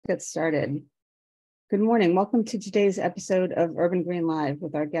get started. Good morning. Welcome to today's episode of Urban Green Live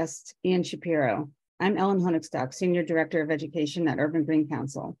with our guest, Ian Shapiro. I'm Ellen Honigstock, Senior Director of Education at Urban Green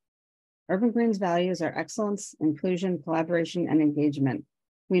Council. Urban Green's values are excellence, inclusion, collaboration, and engagement.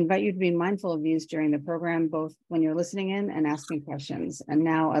 We invite you to be mindful of these during the program, both when you're listening in and asking questions. And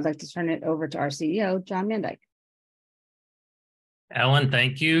now I'd like to turn it over to our CEO, John Mandyke. Ellen,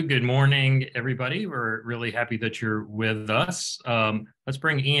 thank you. Good morning, everybody. We're really happy that you're with us. Let's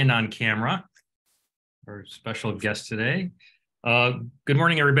bring Ian on camera, our special guest today. Good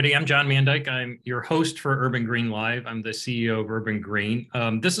morning, everybody. I'm John Mandyke. I'm your host for Urban Green Live. I'm the CEO of Urban Green.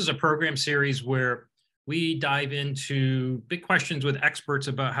 This is a program series where we dive into big questions with experts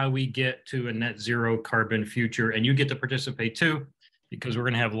about how we get to a net zero carbon future, and you get to participate too, because we're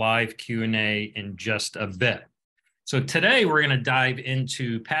going to have live Q&A in just a bit. So today we're going to dive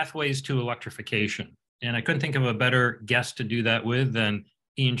into pathways to electrification. And I couldn't think of a better guest to do that with than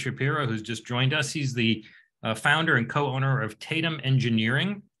Ian Shapiro, who's just joined us. He's the founder and co-owner of Taitem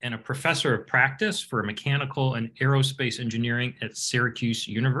Engineering and a professor of practice for mechanical and aerospace engineering at Syracuse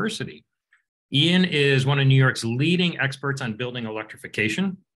University. Ian is one of New York's leading experts on building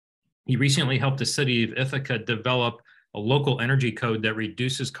electrification. He recently helped the City of Ithaca develop a local energy code that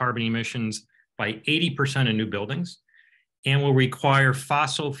reduces carbon emissions by 80% in new buildings and will require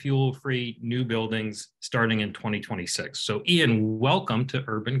fossil fuel-free new buildings starting in 2026. So Ian, welcome to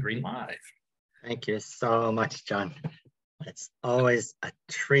Urban Green Live. Thank you so much, John. It's always a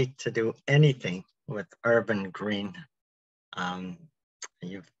treat to do anything with Urban Green.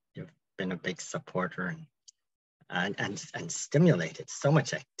 You've been a big supporter and stimulated so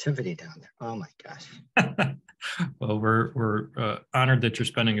much activity down there. Oh my gosh. Well, we're honored that you're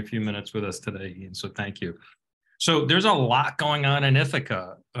spending a few minutes with us today, Ian, so thank you. So there's a lot going on in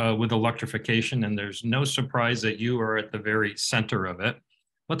Ithaca with electrification, and there's no surprise that you are at the very center of it.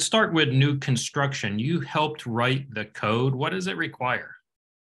 Let's start with new construction. You helped write the code. What does it require?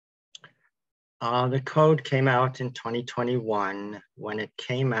 The code came out in 2021. When it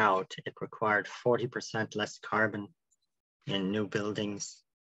came out, it required 40% less carbon in new buildings,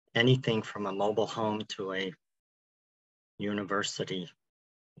 anything from a mobile home to a university,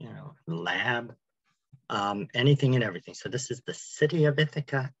 lab, anything and everything. So this is the City of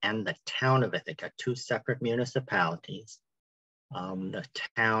Ithaca and the Town of Ithaca, two separate municipalities. The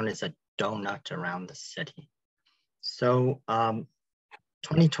town is a donut around the city. So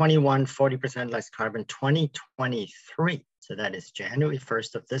 2021, 40% less carbon. 2023, so that is January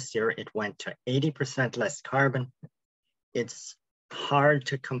 1st of this year, it went to 80% less carbon. It's hard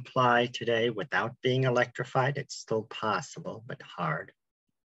to comply today without being electrified. It's still possible, but hard.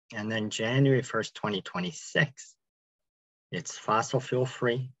 And then January 1st, 2026, it's fossil fuel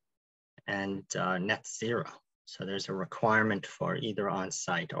free and net zero. So there's a requirement for either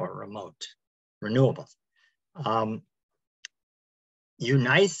on-site or remote renewables. You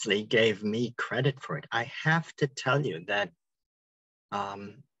nicely gave me credit for it. I have to tell you that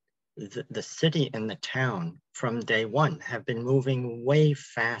the city and the town from day one have been moving way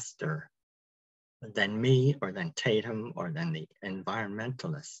faster than me or than Taitem or than the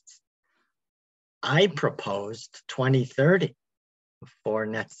environmentalists. I proposed 2030 for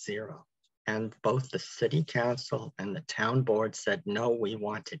net zero, and both the city council and the town board said, no, we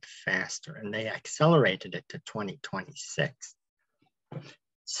want it faster, and they accelerated it to 2026.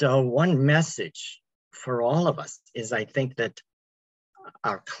 So one message for all of us is, I think that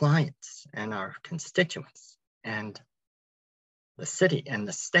our clients and our constituents and the city and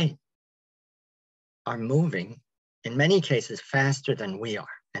the state are moving, in many cases, faster than we are.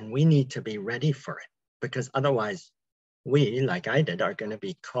 And we need to be ready for it, because otherwise we, like I did, are going to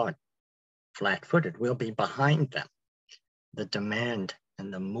be caught flat-footed. We'll be behind them. The demand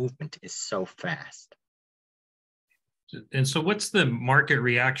and the movement is so fast. And so what's the market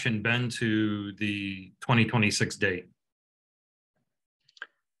reaction been to the 2026 date?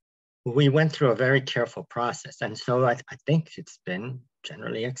 We went through a very careful process. And so I think it's been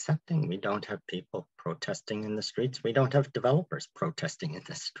generally accepting. We don't have people protesting in the streets. We don't have developers protesting in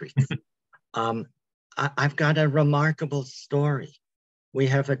the streets. I've got a remarkable story. We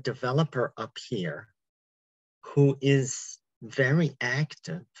have a developer up here who is very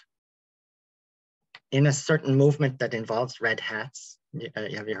active in a certain movement that involves red hats.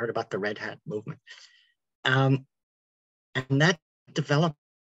 Have you heard about the red hat movement? And that developer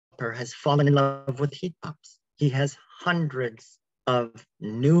has fallen in love with heat pumps. He has hundreds of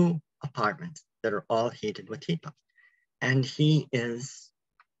new apartments that are all heated with heat pumps. And he is,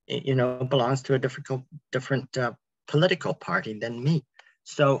 belongs to a different political party than me.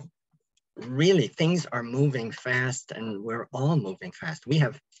 So really things are moving fast, and we're all moving fast. We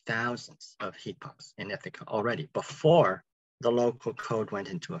have thousands of heat pumps in Ithaca already before the local code went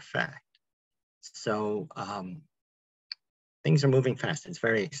into effect. So things are moving fast. It's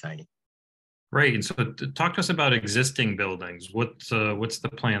very exciting. Right. And so talk to us about existing buildings. What's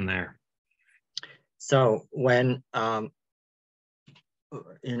the plan there? So when, around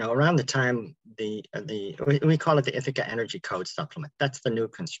the time we call it the Ithaca Energy Code Supplement. That's the new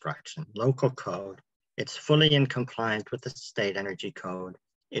construction, local code. It's fully in compliance with the state energy code.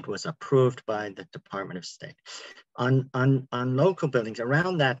 It was approved by the Department of State. On local buildings,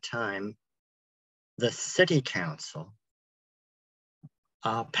 around that time, the city council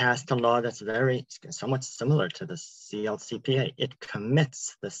passed a law that's somewhat similar to the CLCPA. It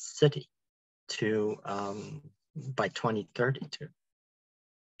commits the city to, by 2030, to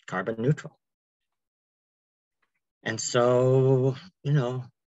carbon neutral. And so,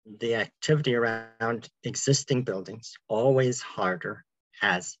 the activity around existing buildings, always harder,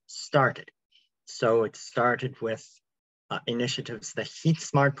 has started. So it started with initiatives. The Heat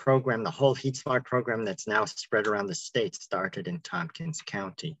Smart program, the whole Heat Smart program that's now spread around the state, started in Tompkins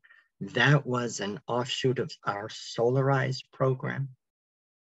County. That was an offshoot of our Solarize program.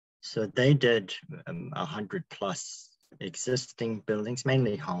 So they did 100+ existing buildings,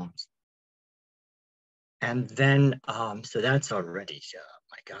 mainly homes. And then, so that's already,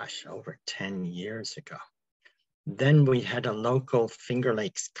 my gosh, over 10 years ago. Then we had a local Finger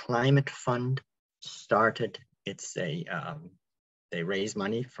Lakes Climate Fund started. It's they raise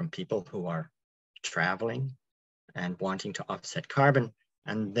money from people who are traveling and wanting to offset carbon,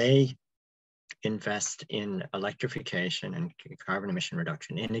 and they invest in electrification and carbon emission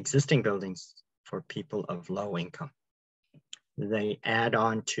reduction in existing buildings for people of low income. They add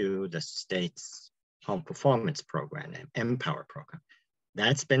on to the state's home performance program, Empower program.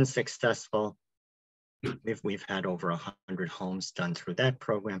 That's been successful. We've had over 100 homes done through that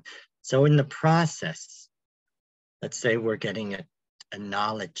program. So in the process, let's say we're getting a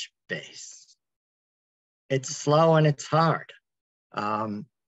knowledge base. It's slow and it's hard.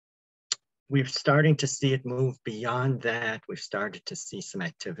 We're starting to see it move beyond that. We've started to see some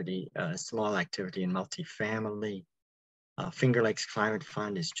activity, small activity in multifamily. Finger Lakes Climate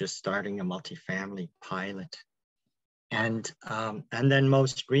Fund is just starting a multifamily pilot. And then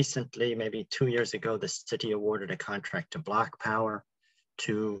most recently, maybe 2 years ago, the city awarded a contract to Block Power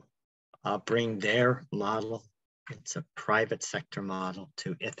to bring their model. It's a private sector model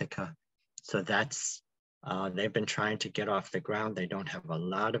to Ithaca. So that's, they've been trying to get off the ground. They don't have a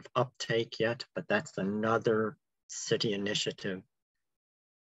lot of uptake yet, but that's another city initiative.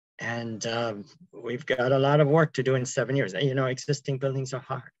 And we've got a lot of work to do in 7 years. Existing buildings are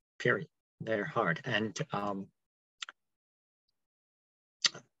hard, period. They're hard. And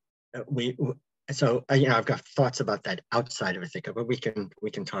I've got thoughts about that outside of Ithaca, but we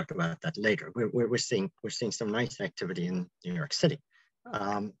can talk about that later. We're seeing some nice activity in New York City,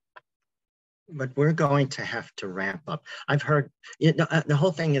 but we're going to have to ramp up. I've heard the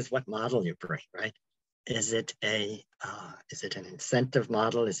whole thing is what model you bring, right? Is it an incentive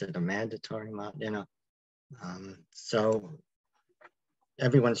model? Is it a mandatory model? So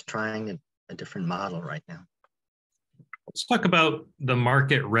everyone's trying a different model right now. Let's talk about the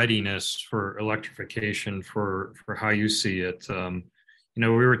market readiness for electrification, for how you see it. We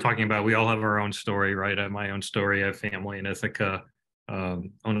were talking about, we all have our own story, right? I have my own story. I have family in Ithaca,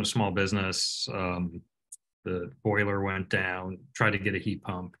 own a small business. The boiler went down, tried to get a heat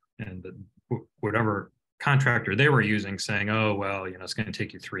pump, and whatever contractor they were using saying, oh, well, it's going to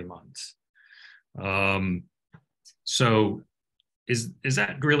take you 3 months. So is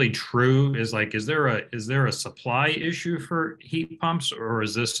that really true? Is there a supply issue for heat pumps, or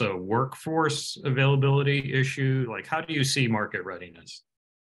is this a workforce availability issue? Like, how do you see market readiness?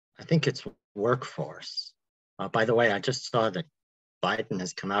 I think it's workforce. By the way, I just saw that Biden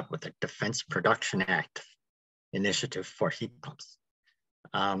has come out with a Defense Production Act initiative for heat pumps.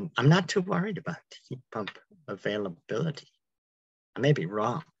 I'm not too worried about heat pump availability. I may be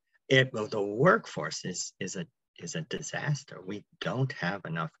wrong. The workforce is a disaster. We don't have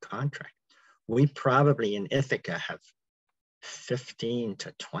enough contractors. We probably in Ithaca have 15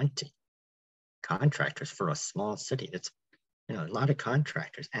 to 20 contractors for a small city. It's a lot of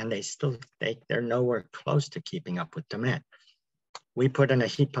contractors, and they're nowhere close to keeping up with demand. We put in a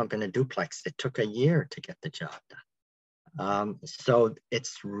heat pump in a duplex. It took a year to get the job done. So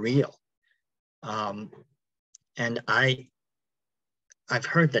it's real. And I've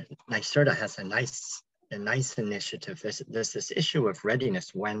heard that NYSERDA has a nice initiative. There's this issue of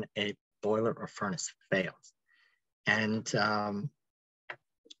readiness when a boiler or furnace fails. And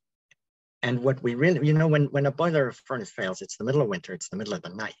And what we really, you know, when a boiler or furnace fails, it's the middle of winter, it's the middle of the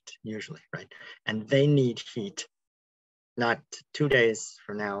night, usually, right? And they need heat, not 2 days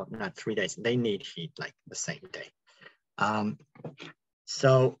from now, not 3 days. They need heat like the same day.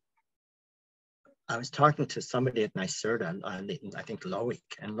 So I was talking to somebody at NYSERDA, I think Loic,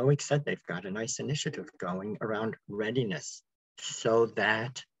 and Loic said they've got a nice initiative going around readiness so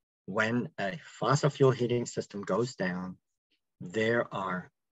that when a fossil fuel heating system goes down, there are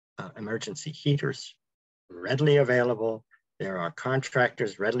emergency heaters readily available. There are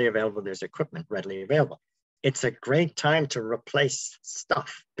contractors readily available. There's equipment readily available. It's a great time to replace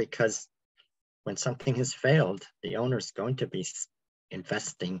stuff because when something has failed, the owner's going to be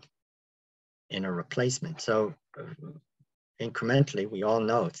investing in a replacement. So incrementally, we all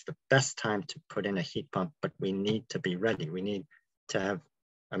know it's the best time to put in a heat pump, but we need to be ready. We need to have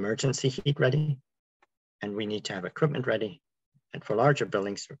emergency heat ready, and we need to have equipment ready. And for larger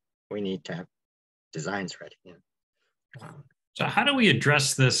buildings, we need to have designs ready. You know? So how do we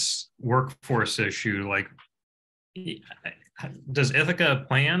address this workforce issue? Like, does Ithaca have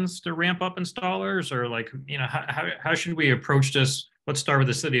plans to ramp up installers, or like, you know, how should we approach this? Let's start with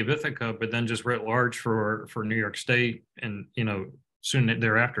the city of Ithaca, but then just writ large for New York State and, you know, soon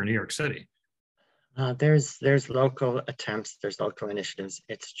thereafter, New York City. There's local attempts, there's local initiatives.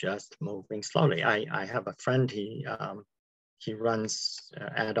 It's just moving slowly. I have a friend, he runs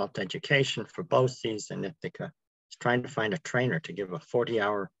adult education for BOCES in Ithaca. He's trying to find a trainer to give a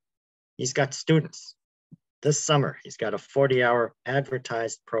 40-hour, he's got students. This summer, he's got a 40-hour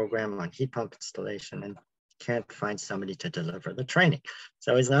advertised program on heat pump installation and can't find somebody to deliver the training.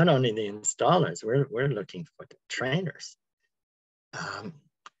 So it's not only the installers, we're looking for the trainers.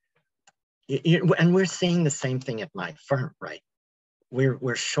 And we're seeing the same thing at my firm, right?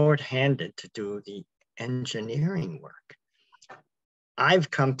 We're shorthanded to do the engineering work.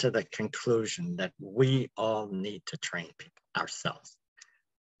 I've come to the conclusion that we all need to train people ourselves.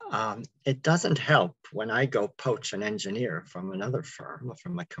 It doesn't help when I go poach an engineer from another firm or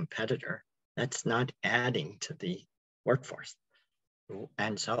from a competitor. That's not adding to the workforce.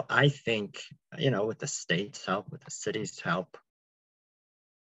 And so I think, you know, with the state's help, with the city's help,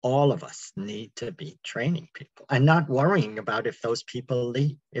 all of us need to be training people and not worrying about if those people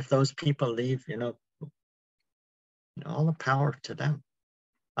leave. If those people leave, you know, all the power to them.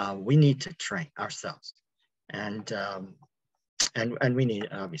 We need to train ourselves, and we need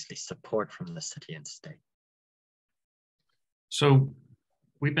obviously support from the city and state. So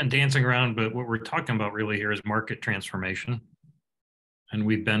we've been dancing around, but what we're talking about really here is market transformation, and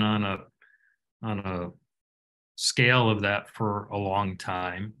we've been on a scale of that for a long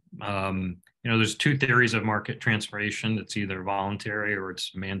time. You know, there's two theories of market transformation. It's either voluntary or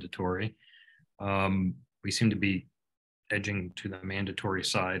it's mandatory. We seem to be edging to the mandatory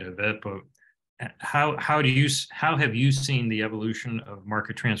side of it, but how have you seen the evolution of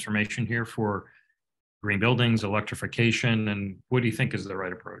market transformation here for green buildings, electrification, and what do you think is the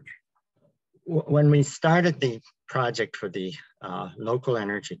right approach? When we started the project for the local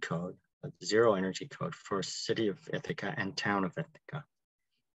energy code, zero energy code for City of Ithaca and Town of Ithaca,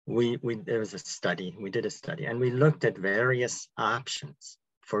 there was a study, we did a study, and we looked at various options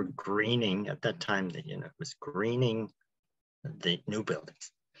for greening. At that time, it was greening the new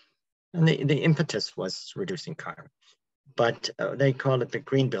buildings. And the impetus was reducing carbon, but they called it the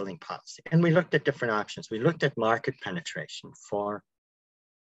green building policy. And we looked at different options. We looked at market penetration for,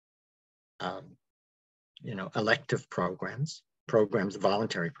 elective programs,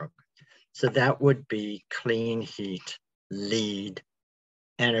 voluntary programs. So that would be Clean Heat, LEED,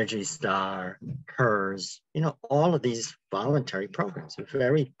 Energy Star, HERS, all of these voluntary programs are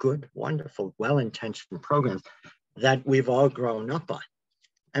very good, wonderful, well-intentioned programs that we've all grown up on.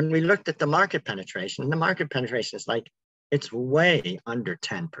 And we looked at the market penetration, and the market penetration is it's way under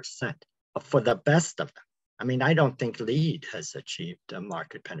 10% for the best of them. I mean, I don't think LEED has achieved a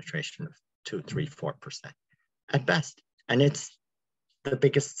market penetration of 2, 3, 4% at best. And it's the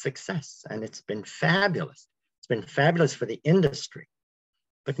biggest success, and it's been fabulous. It's been fabulous for the industry,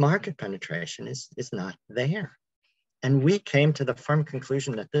 but market penetration is not there. And we came to the firm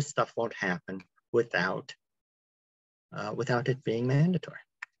conclusion that this stuff won't happen without it being mandatory.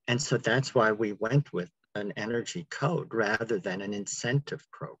 And so that's why we went with an energy code rather than an incentive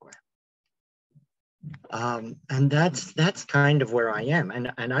program. And that's kind of where I am.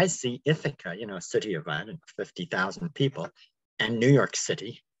 And I see Ithaca, a city of 50,000 people, and New York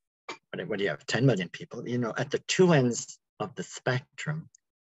City, what do you have, 10 million people, at the two ends of the spectrum,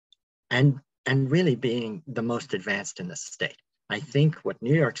 and really being the most advanced in the state. I think what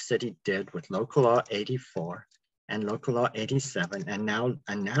New York City did with Local Law 84 and local law 87, and now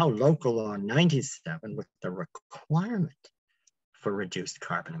local law 97 with the requirement for reduced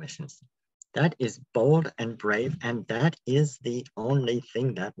carbon emissions. That is bold and brave, and that is the only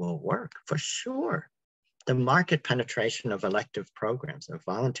thing that will work for sure. The market penetration of elective programs, of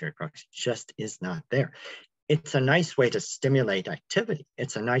voluntary programs, just is not there. It's a nice way to stimulate activity.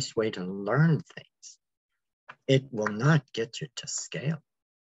 It's a nice way to learn things. It will not get you to scale.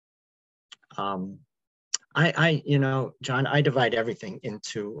 You know, John, I divide everything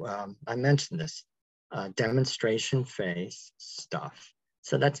into, I mentioned this, demonstration phase stuff.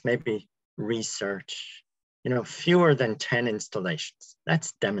 So that's maybe research, you know, fewer than 10 installations.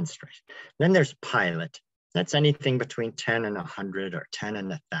 That's demonstration. Then there's pilot. That's anything between 10 and 100 or 10 and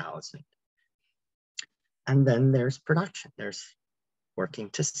 1,000. And then there's production. There's working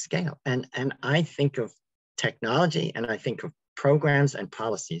to scale. And I think of technology and I think of programs and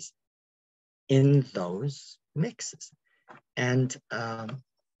policies in those mixes. And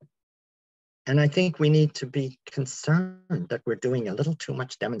I think we need to be concerned that we're doing a little too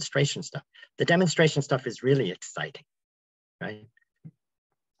much demonstration stuff. The demonstration stuff is really exciting, right?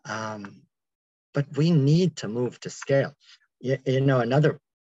 But we need to move to scale. You know, another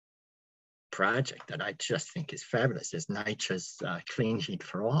project that I just think is fabulous is NYCHA's Clean Heat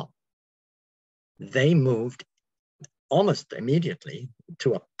for All. They moved almost immediately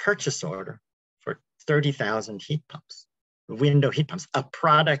to a purchase order for 30,000 heat pumps, window heat pumps, a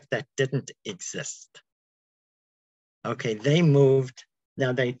product that didn't exist. Okay, they moved.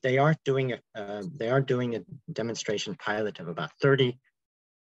 Now they are doing a demonstration pilot of about 30,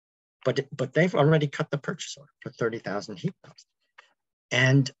 but they've already cut the purchase order for 30,000 heat pumps.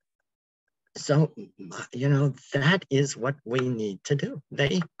 And so, you know, that is what we need to do.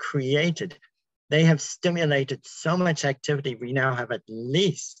 They have stimulated so much activity. We now have at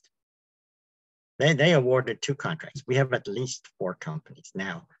least, they awarded 2 contracts. We have at least 4 companies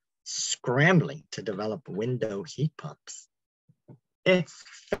now scrambling to develop window heat pumps. It's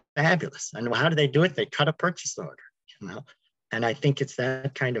fabulous. And how do they do it? They cut a purchase order, you know? And I think it's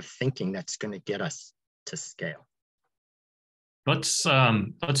that kind of thinking that's going to get us to scale. Let's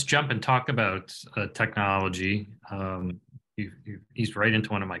jump and talk about technology. You eased right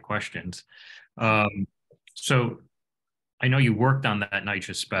into one of my questions. So I know you worked on that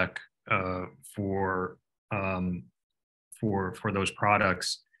NYCHA spec for those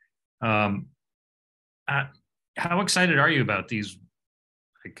products. How excited are you about these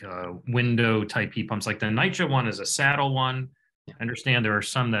like window type heat pumps? Like the NYCHA one is a saddle one. I understand there are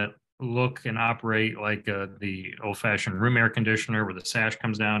some that look and operate like the old-fashioned room air conditioner where the sash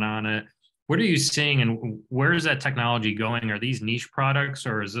comes down on it. What are you seeing and where is that technology going? Are these niche products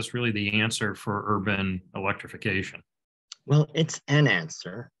or is this really the answer for urban electrification? Well, it's an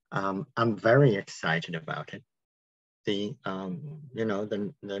answer. I'm very excited about it. The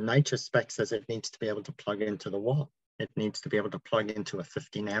NYCHA spec says it needs to be able to plug into the wall. It needs to be able to plug into a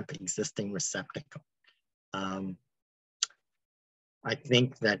 15 amp existing receptacle. I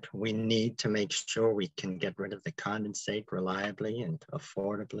think that we need to make sure we can get rid of the condensate reliably and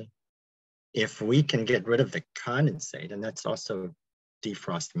affordably. If we can get rid of the condensate, and that's also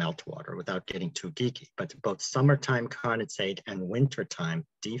defrost meltwater without getting too geeky, but both summertime condensate and wintertime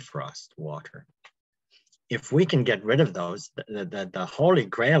defrost water. If we can get rid of those, the holy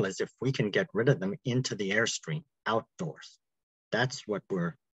grail is if we can get rid of them into the airstream outdoors. That's what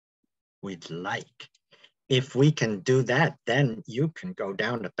we'd like. If we can do that, then you can go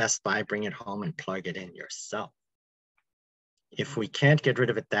down to Best Buy, bring it home and plug it in yourself. If we can't get rid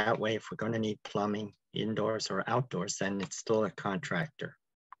of it that way, if we're going to need plumbing indoors or outdoors, then it's still a contractor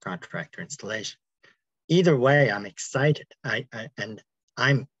installation. Either way, I'm excited. And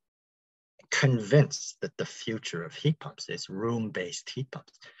I'm convinced that the future of heat pumps is room-based heat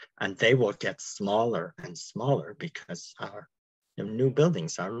pumps. And they will get smaller and smaller because our new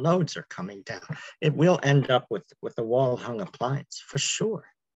buildings, our loads are coming down. It will end up with a wall-hung appliance, for sure.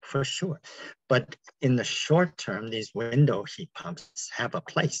 But in the short term, these window heat pumps have a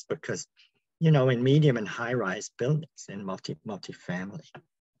place because, you know, in medium and high-rise buildings, in multifamily,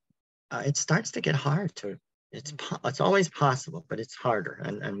 it starts to get hard to, it's always possible, but it's harder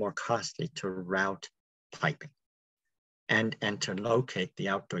and more costly to route piping and to locate the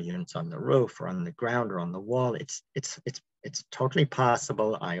outdoor units on the roof or on the ground or on the wall. It's totally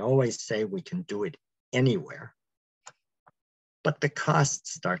possible. I always say we can do it anywhere, but the cost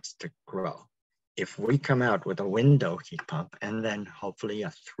starts to grow. If we come out with a window heat pump and then hopefully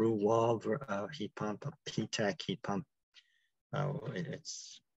a through wall heat pump, a PTAC heat pump,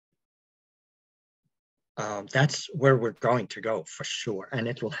 that's where we're going to go for sure, and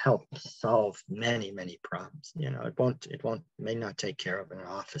it will help solve many problems. It may not take care of an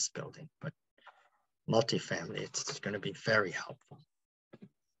office building, but multifamily, it's going to be very helpful.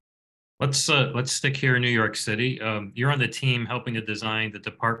 Let's stick here in New York City. You're on the team helping to design the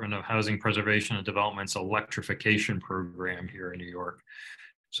Department of Housing Preservation and Development's electrification program here in New York.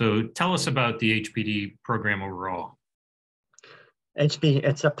 So tell us about the HPD program overall.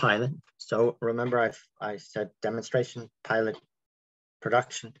 It's a pilot. So remember, I said demonstration, pilot,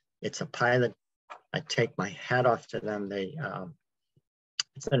 production. It's a pilot. I take my hat off to them.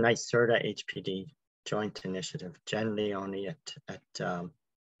 It's a NYSERDA HPD joint initiative. Jen Leone at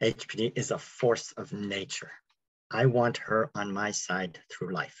HPD is a force of nature. I want her on my side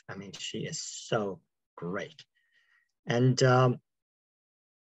through life. I mean, she is so great. And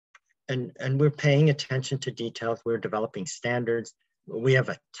we're paying attention to details. We're developing standards. We have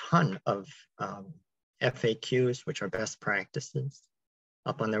a ton of FAQs, which are best practices,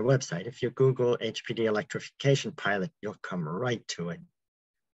 up on their website. If you Google HPD electrification pilot, you'll come right to it.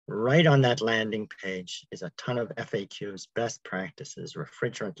 Right on that landing page is a ton of FAQs, best practices,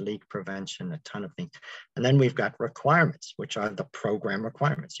 refrigerant leak prevention, a ton of things. And then we've got requirements, which are the program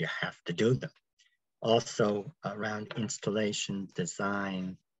requirements. You have to do them. Also around installation,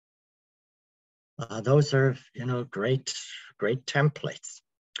 design. Those are, great templates.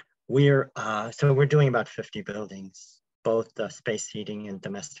 So we're doing about 50 buildings, both space heating and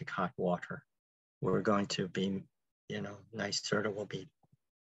domestic hot water. We're going to be, NYSERDA will be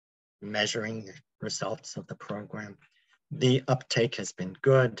measuring the results of the program. The uptake has been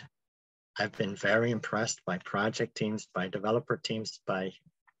good. I've been very impressed by project teams, by developer teams, by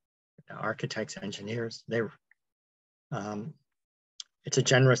architects, engineers. It's a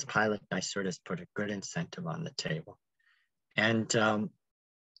generous pilot. NYSERDA has put a good incentive on the table. And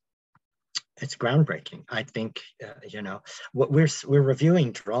it's groundbreaking. I think, what we're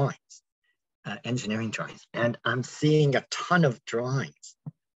reviewing drawings, engineering drawings, and I'm seeing a ton of drawings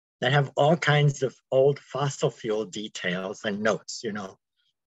that have all kinds of old fossil fuel details and notes,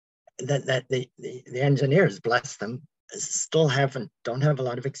 that the engineers, bless them, don't have a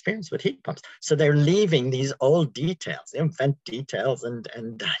lot of experience with heat pumps. So they're leaving these old details, invent details and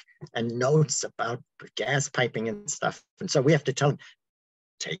notes about gas piping and stuff. And so we have to tell them,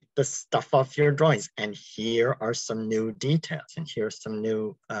 take the stuff off your drawings, and here are some new details, and here are some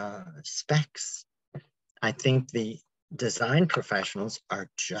new specs. I think the design professionals are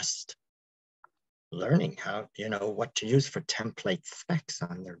just learning how, what to use for template specs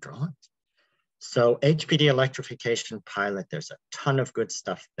on their drawings. So HPD electrification pilot, there's a ton of good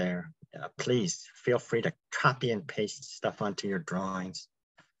stuff there. Please feel free to copy and paste stuff onto your drawings.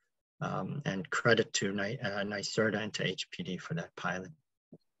 And credit to NYSERDA and to HPD for that pilot.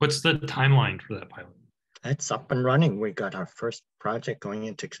 What's the timeline for that pilot? It's up and running. We got our first project going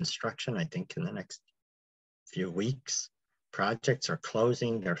into construction, I think, in the next few weeks. Projects are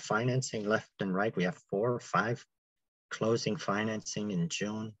closing, they're financing left and right. We have 4 or 5 closing financing in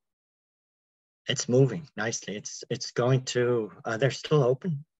June. It's moving nicely. It's going to, they're still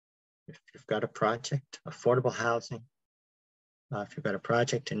open. If you've got a project, affordable housing, if you've got a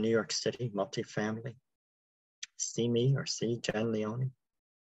project in New York City, multifamily, see me or see Jen Leone.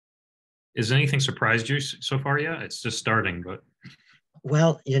 Is anything surprised you so far yet? It's just starting, but.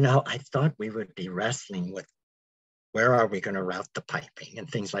 Well, I thought we would be wrestling with where are we going to route the piping and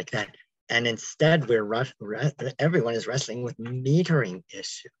things like that. And instead, everyone is wrestling with metering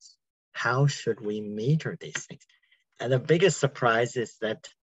issues. How should we meter these things? And the biggest surprise is that,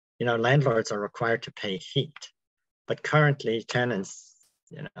 landlords are required to pay heat, but currently tenants,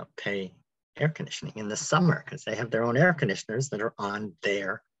 pay air conditioning in the summer because they have their own air conditioners that are on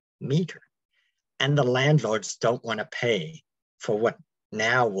their meter. And the landlords don't want to pay for what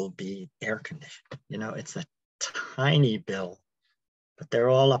now will be air conditioning. It's a tiny bill, but they're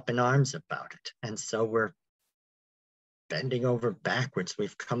all up in arms about it. And so we're bending over backwards.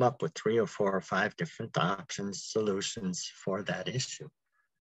 We've come up with 3 or 4 or 5 different options, solutions for that issue.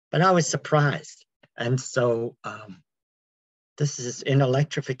 But I was surprised. And so this is in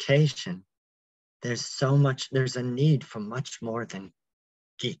electrification. There's a need for much more than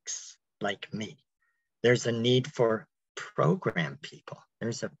geeks like me. There's a need for program people.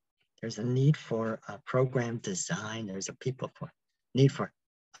 There's a need for program design. There's a need for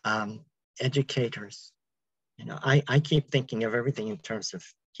educators. I keep thinking of everything in terms of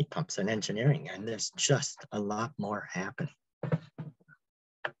heat pumps and engineering, and there's just a lot more happening.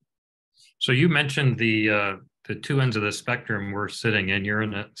 So you mentioned the 2 ends of the spectrum we're sitting in. You're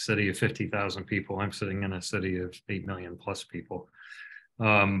in a city of 50,000 people. I'm sitting in a city of 8 million plus people.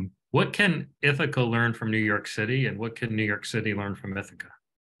 What can Ithaca learn from New York City, and what can New York City learn from Ithaca?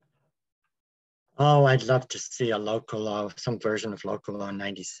 Oh, I'd love to see a local law, some version of local law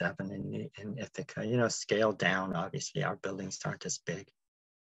 97 in Ithaca, you know, scaled down. Obviously, our buildings aren't as big,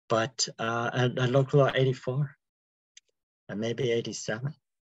 but a local law 84 and maybe 87,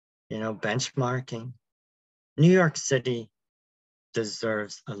 you know, benchmarking. New York City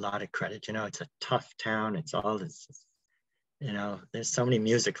deserves a lot of credit. You know, it's a tough town. It's all this, you know, there's so many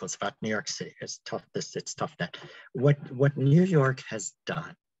musicals about New York City. It's tough this, it's tough that. What New York has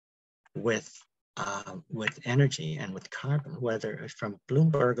done with energy and with carbon, whether from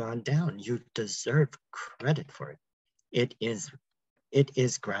Bloomberg on down, you deserve credit for it. It is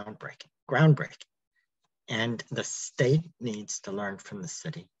groundbreaking. And the state needs to learn from the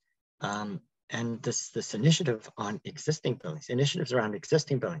city. And this initiative on existing buildings, initiatives around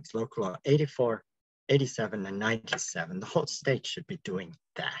existing buildings, local law 84, 87, and 97, the whole state should be doing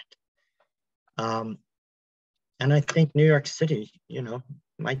that. And I think New York City, you know,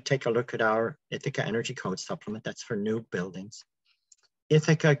 might take a look at our Ithaca Energy Code supplement. That's for new buildings.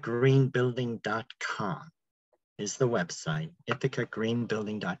 IthacaGreenBuilding.com is the website,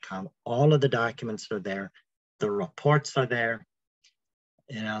 IthacaGreenBuilding.com. All of the documents are there. The reports are there.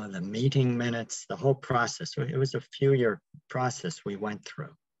 You know, the meeting minutes, the whole process. It was a few-year process we went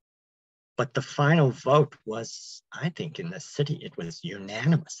through. But the final vote was, I think in the city, it was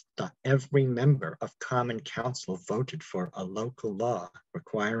unanimous. Every member of Common Council voted for a local law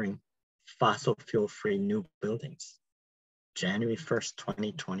requiring fossil fuel-free new buildings. January 1st,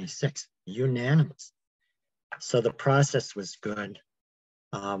 2026, unanimous. So the process was good.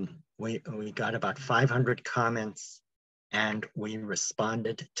 We got about 500 comments and we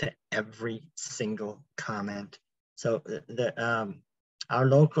responded to every single comment. So our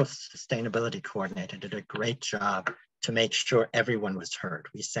local sustainability coordinator did a great job to make sure everyone was heard.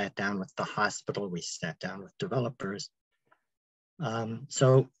 We sat down with the hospital, we sat down with developers.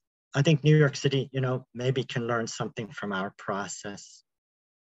 So I think New York City, you know, maybe can learn something from our process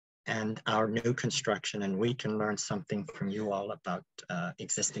and our new construction, and we can learn something from you all about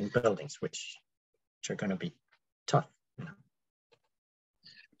existing buildings, which are going to be tough. You know.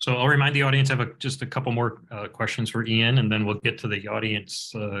 So I'll remind the audience, I have just a couple more questions for Ian, and then we'll get to the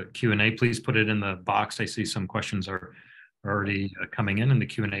audience Q&A. Please put it in the box. I see some questions are already coming in the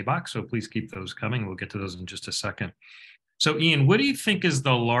Q&A box, so please keep those coming. We'll get to those in just a second. So Ian, what do you think is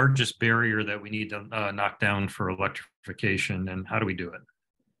the largest barrier that we need to knock down for electrification, and how do we do it?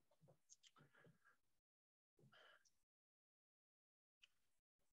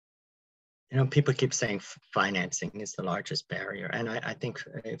 You know, people keep saying financing is the largest barrier, and I think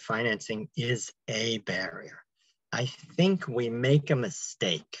financing is a barrier. I think we make a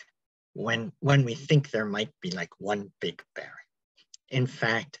mistake when we think there might be like one big barrier. In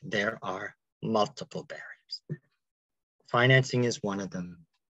fact, there are multiple barriers. Financing is one of them.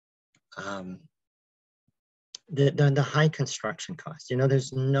 The high construction costs. You know,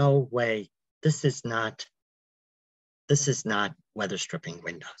 there's no way. This is not weather stripping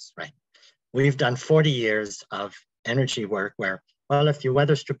windows, right? We've done 40 years of energy work where, well, if you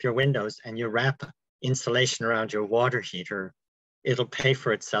weather strip your windows and you wrap insulation around your water heater, it'll pay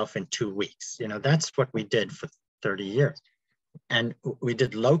for itself in 2 weeks. You know, that's what we did for 30 years. And we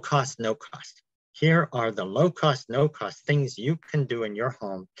did low cost, no cost. Here are the low cost, no cost things you can do in your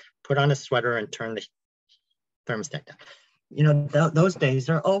home. Put on a sweater and turn the thermostat down. You know, those days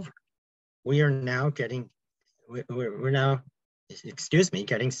are over. We are now getting, we're now, excuse me,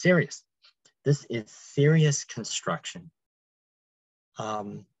 getting serious. This is serious construction.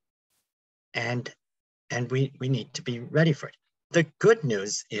 And we need to be ready for it. The good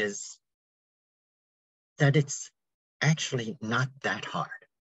news is that it's actually not that hard.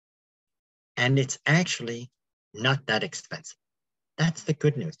 And it's actually not that expensive. That's the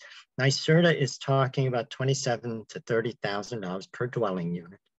good news. NYSERDA is talking about $27,000 to $30,000 per dwelling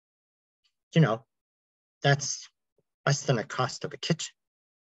unit. You know, that's less than the cost of a kitchen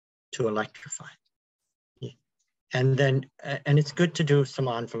to electrify. And then, and it's good to do some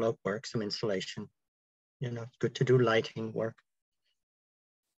envelope work, some insulation, you know, good to do lighting work.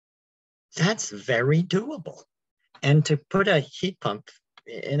 That's very doable. And to put a heat pump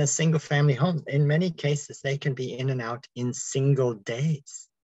in a single family home, in many cases, they can be in and out in single days.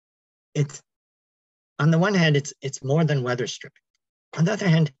 It's, on the one hand, it's more than weather stripping. On the other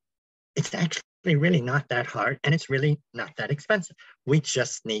hand, it's actually really not that hard, and it's really not that expensive. We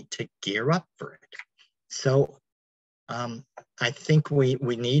just need to gear up for it. So I think we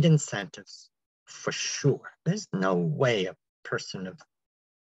need incentives for sure. There's no way a person of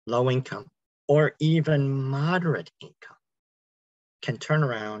low income or even moderate income can turn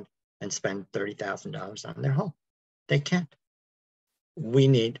around and spend $30,000 on their home. They can't. We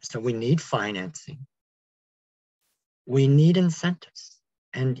need financing. We need incentives.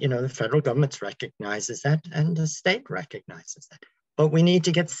 And, the federal government recognizes that and the state recognizes that. But we need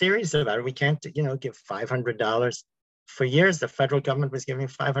to get serious about it. We can't, give $500. For years, the federal government was giving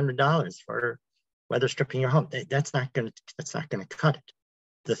 $500 for weather stripping your home. That's not going to cut it.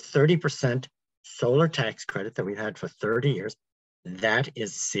 The 30% solar tax credit that we've had for 30 years, that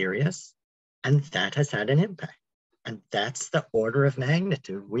is serious, and that has had an impact. And that's the order of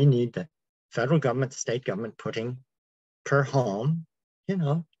magnitude. We need the federal government, state government putting per home,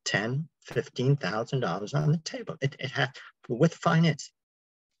 $10,000, $15,000 on the table. It has with financing.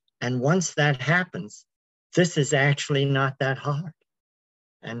 And once that happens, this is actually not that hard.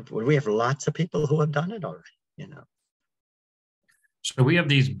 And we have lots of people who have done it already, So we have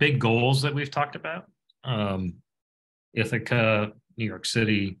these big goals that we've talked about. Ithaca, New York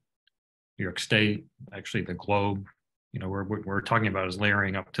City, New York State, actually the globe, we're talking about is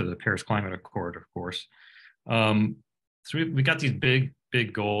layering up to the Paris Climate Accord, of course. So we got these big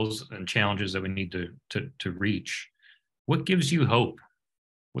goals and challenges that we need to reach. What gives you hope?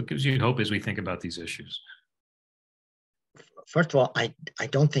 What gives you hope as we think about these issues? First of all, I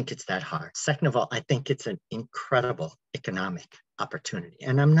don't think it's that hard. Second of all, I think it's an incredible economic opportunity.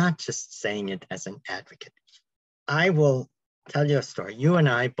 And I'm not just saying it as an advocate. I will tell you a story. You and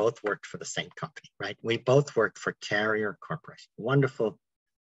I both worked for the same company, right? We both worked for Carrier Corporation, wonderful,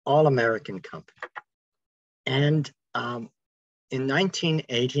 all-American company. And in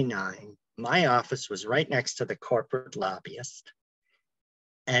 1989, my office was right next to the corporate lobbyist.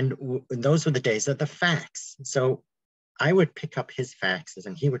 And those were the days of the fax. So I would pick up his faxes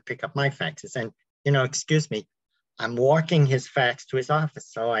and he would pick up my faxes. And, excuse me, I'm walking his fax to his office.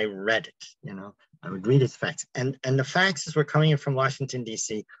 So I read it, I would read his fax. And the faxes were coming in from Washington,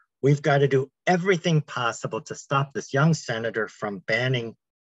 D.C. We've got to do everything possible to stop this young senator from banning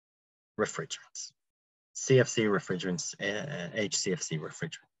refrigerants, CFC refrigerants, HCFC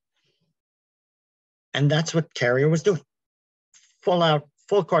refrigerant. And that's what Carrier was doing.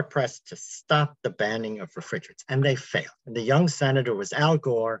 Full court press to stop the banning of refrigerants. And they failed. And the young senator was Al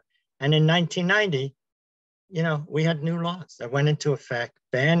Gore. And in 1990, we had new laws that went into effect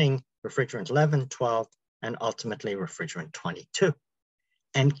banning refrigerant 11, 12, and ultimately refrigerant 22.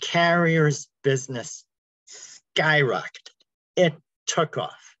 And Carrier's business skyrocketed. It took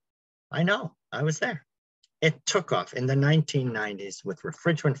off. I know, I was there. It took off in the 1990s with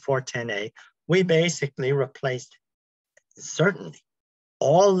refrigerant 410A. We basically replaced, certainly,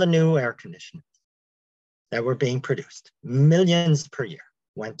 all the new air conditioners that were being produced, millions per year,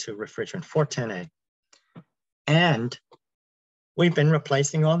 went to refrigerant 410A. And we've been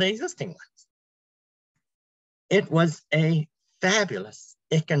replacing all the existing ones. It was a fabulous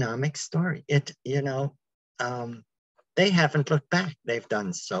economic story. They haven't looked back. They've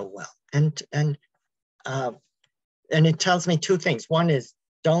done so well. And it tells me two things. One is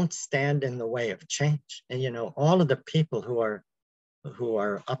don't stand in the way of change. And, all of the people who are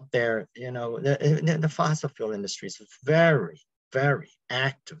up there, the fossil fuel industry is very, very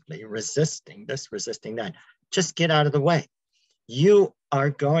actively resisting this, resisting that. Just get out of the way. You are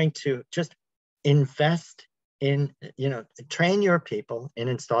going to just invest in, train your people in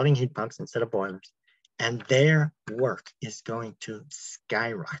installing heat pumps instead of boilers, and their work is going to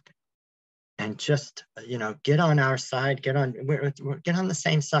skyrocket. And just, get on our side, get on the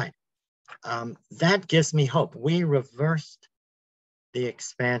same side. That gives me hope. We reversed the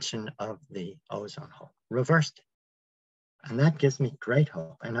expansion of the ozone hole, reversed it. And that gives me great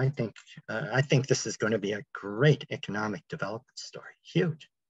hope. And I think this is going to be a great economic development story, huge.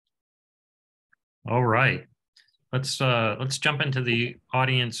 All right, let's jump into the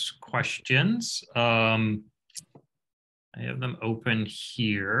audience questions. I have them open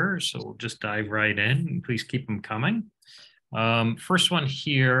here, so we'll just dive right in. Please keep them coming. First one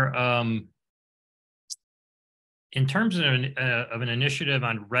here. In terms of an initiative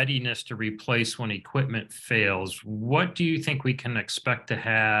on readiness to replace when equipment fails, what do you think we can expect to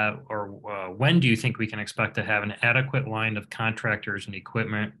have, or when do you think we can expect to have an adequate line of contractors and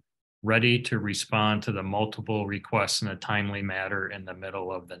equipment ready to respond to the multiple requests in a timely manner in the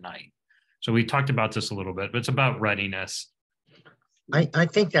middle of the night? So we talked about this a little bit, but it's about readiness. I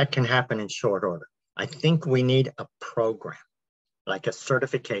think that can happen in short order. I think we need a program, like a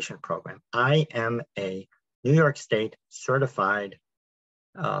certification program. I am a New York State certified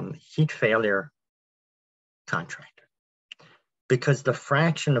heat failure contractor, because the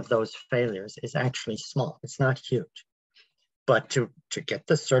fraction of those failures is actually small. It's not huge. But to get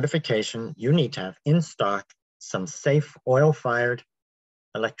the certification, you need to have in stock some safe oil-fired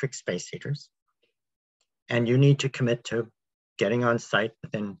electric space heaters, and you need to commit to getting on site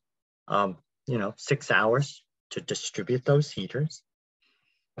within 6 hours to distribute those heaters.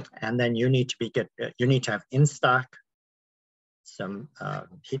 And then you need to have in stock some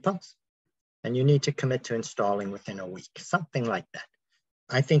heat pumps, and you need to commit to installing within a week, something like that.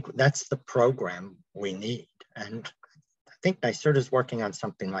 I think that's the program we need. And I think NYSERDA is working on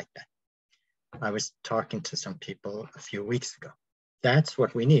something like that. I was talking to some people a few weeks ago. That's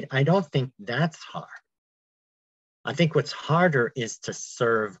what we need. I don't think that's hard. I think what's harder is to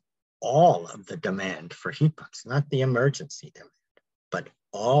serve all of the demand for heat pumps, not the emergency demand, but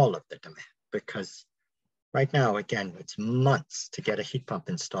all of the demand. Because right now, again, it's months to get a heat pump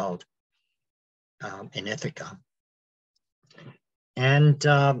installed in Ithaca. And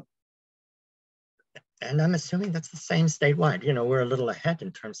I'm assuming that's the same statewide. We're a little ahead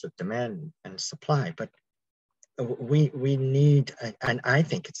in terms of demand and supply, but we need, and I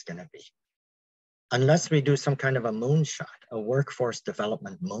think it's going to be, unless we do some kind of a moonshot, a workforce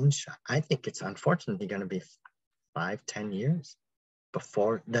development moonshot, I think it's unfortunately going to be 5-10 years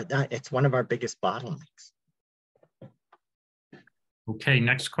before that. It's one of our biggest bottlenecks. Okay,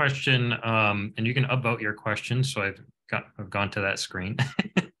 next question, and you can upvote your question. So I've gone to that screen.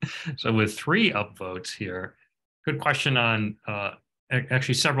 So with 3 upvotes here, good question on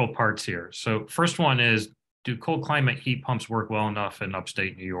actually several parts here. So first one is, do cold climate heat pumps work well enough in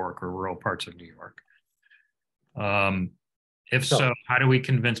upstate New York or rural parts of New York? If so, how do we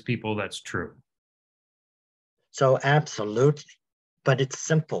convince people that's true? So absolutely, but it's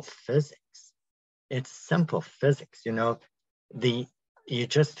simple physics. It's simple physics. You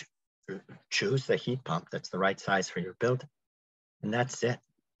just choose the heat pump that's the right size for your building, and that's it.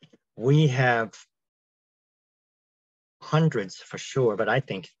 We have hundreds for sure, but I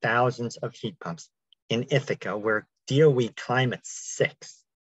think thousands of heat pumps in Ithaca. We're DOE Climate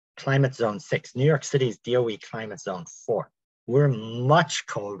Zone 6. New York City is DOE Climate Zone 4. We're much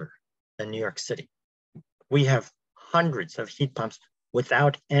colder than New York City. We have hundreds of heat pumps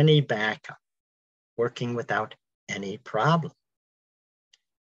without any backup, working without any problem.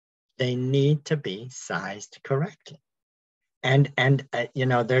 They need to be sized correctly. And there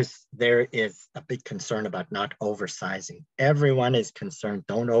is a big concern about not oversizing. Everyone is concerned,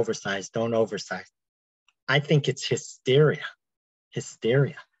 don't oversize. I think it's hysteria.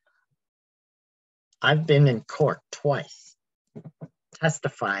 I've been in court twice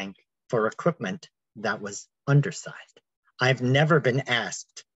testifying for equipment that was undersized. I've never been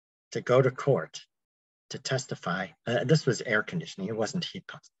asked to go to court to testify. This was air conditioning, it wasn't heat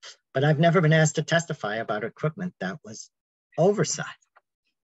pumps. But I've never been asked to testify about equipment that was oversized.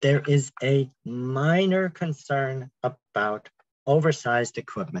 There is a minor concern about oversized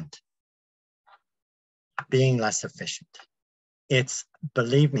equipment being less efficient.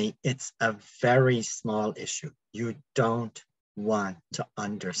 Believe me, it's a very small issue. You don't want to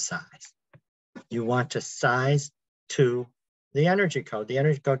undersize. You want to size to the energy code. The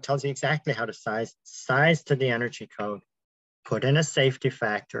energy code tells you exactly how to size to the energy code, put in a safety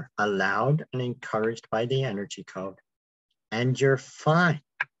factor, allowed and encouraged by the energy code, and you're fine,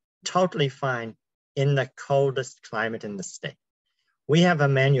 totally fine in the coldest climate in the state. We have a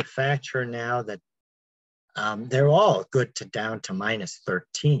manufacturer now that they're all good to down to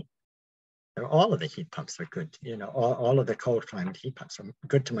 -13. All of the heat pumps are good. All of the cold climate heat pumps are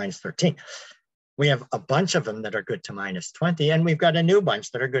good to -13. We have a bunch of them that are good to -20, and we've got a new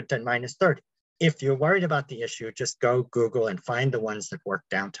bunch that are good to -30. If you're worried about the issue, just go Google and find the ones that work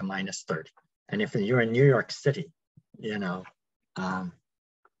down to -30. And if you're in New York City, I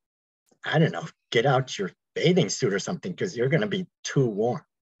don't know, get out your bathing suit or something, because you're going to be too warm.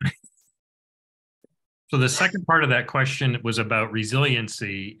 So the second part of that question was about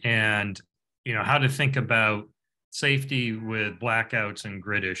resiliency and, how to think about safety with blackouts and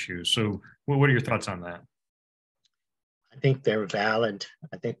grid issues. So what are your thoughts on that? I think they're valid.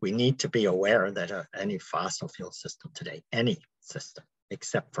 I think we need to be aware that any fossil fuel system today, any system,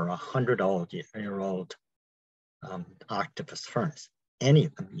 except for 100-year-old octopus furnace, any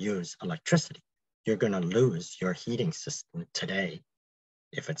of them use electricity. You're going to lose your heating system today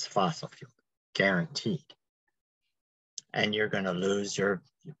if it's fossil fuel, guaranteed. And you're going to lose your,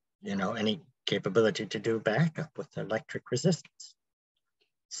 any capability to do backup with electric resistance.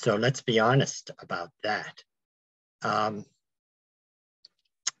 So let's be honest about that. I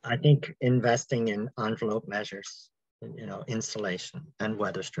think investing in envelope measures, insulation and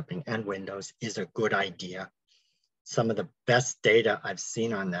weather stripping and windows is a good idea. Some of the best data I've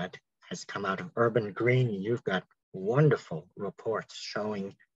seen on that has come out of Urban Green. You've got wonderful reports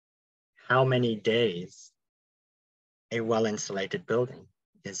showing how many days a well-insulated building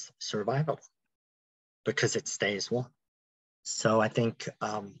is survivable because it stays warm. So I think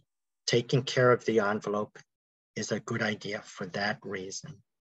taking care of the envelope is a good idea for that reason.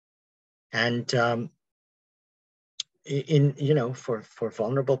 And for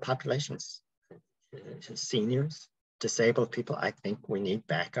vulnerable populations, seniors, disabled people, I think we need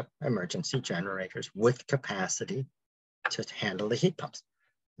backup emergency generators with capacity to handle the heat pumps.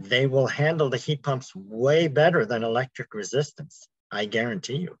 They will handle the heat pumps way better than electric resistance, I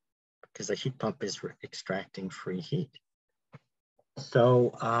guarantee you, because a heat pump is extracting free heat.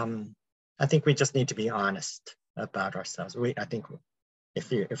 So I think we just need to be honest about ourselves. I think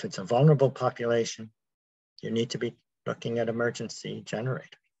if it's a vulnerable population, you need to be looking at emergency generators.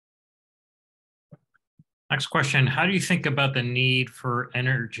 Next question, how do you think about the need for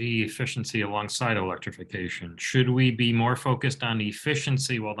energy efficiency alongside electrification? Should we be more focused on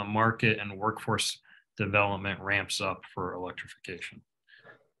efficiency while the market and workforce development ramps up for electrification?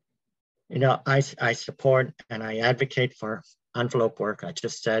 You know, I support and I advocate for envelope work. I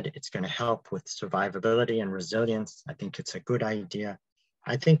just said it's going to help with survivability and resilience. I think it's a good idea.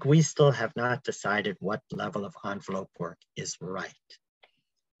 I think we still have not decided what level of envelope work is right.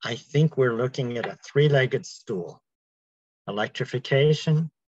 I think we're looking at a three-legged stool: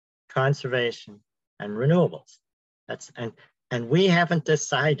 electrification, conservation, and renewables. And we haven't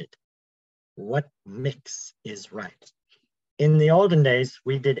decided what mix is right. In the olden days,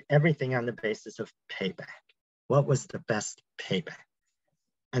 we did everything on the basis of payback. What was the best payback?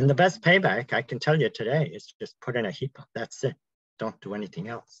 And the best payback, I can tell you today, is just put in a heat pump. That's it. Don't do anything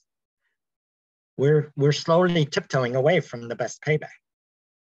else. We're slowly tiptoeing away from the best payback.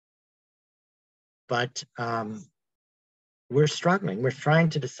 But we're struggling. We're trying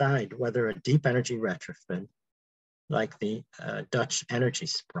to decide whether a deep energy retrofit, like the Dutch energy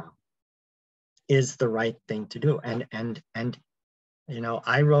sprung, is the right thing to do. And you know,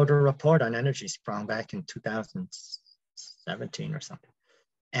 I wrote a report on energy sprung back in 2017 or something.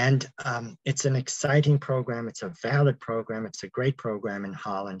 And it's an exciting program. It's a valid program. It's a great program in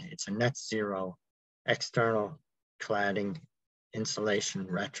Holland. It's a net zero external cladding insulation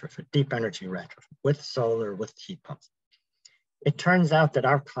retrofit, deep energy retrofit with solar, with heat pumps. It turns out that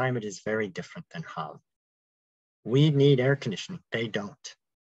our climate is very different than Holland. We need air conditioning. They don't.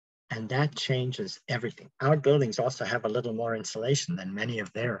 And that changes everything. Our buildings also have a little more insulation than many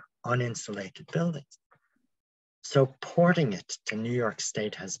of their uninsulated buildings. So porting it to New York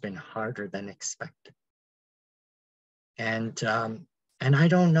State has been harder than expected. And I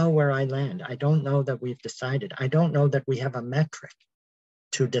don't know where I land. I don't know that we've decided. I don't know that we have a metric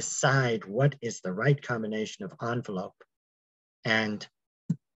to decide what is the right combination of envelope and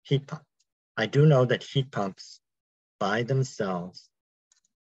heat pump. I do know that heat pumps by themselves,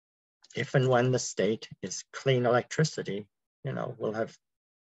 if and when the state is clean electricity, you know, will have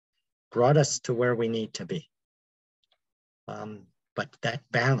brought us to where we need to be. But that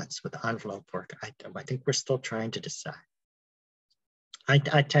balance with envelope work, I think we're still trying to decide. I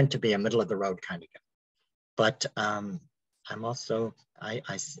tend to be a middle of the road kind of guy, but I'm also,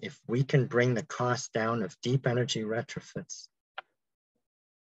 if we can bring the cost down of deep energy retrofits,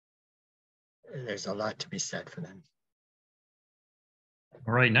 there's a lot to be said for them.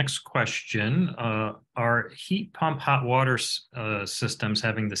 All right, next question. Are heat pump hot water systems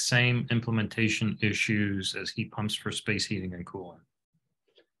having the same implementation issues as heat pumps for space heating and cooling?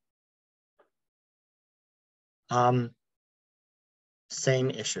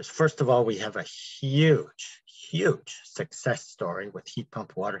 Same issues. First of all, we have a huge, huge success story with heat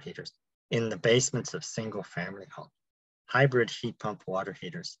pump water heaters in the basements of single family homes. Hybrid heat pump water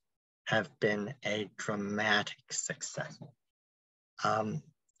heaters have been a dramatic success.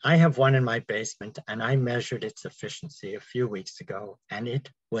 I have one in my basement and I measured its efficiency a few weeks ago and it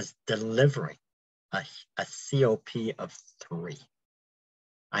was delivering a COP of 3.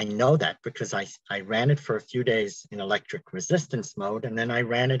 I know that because I ran it for a few days in electric resistance mode and then I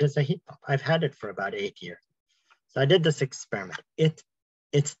ran it as a heat pump. I've had it for about 8 years. So I did this experiment.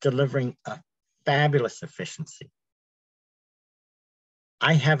 It's delivering a fabulous efficiency.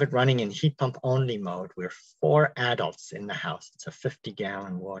 I have it running in heat pump only mode. We're 4 adults in the house. It's a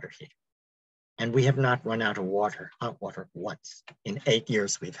 50-gallon water heater. And we have not run out of water, hot water, once in 8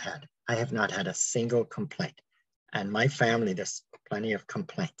 years we've had. I have not had a single complaint. And my family, there's plenty of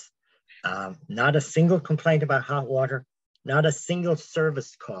complaints. Not a single complaint about hot water, not a single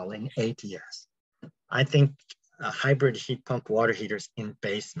service call in 8 years. I think hybrid heat pump water heaters in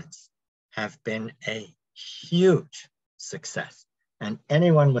basements have been a huge success. And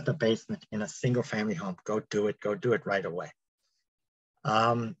anyone with a basement in a single family home, go do it right away.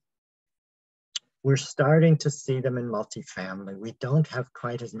 We're starting to see them in multifamily. We don't have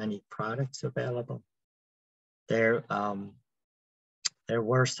quite as many products available. There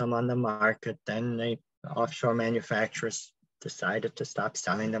were some on the market, then the offshore manufacturers decided to stop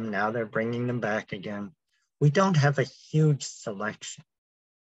selling them. Now they're bringing them back again. We don't have a huge selection,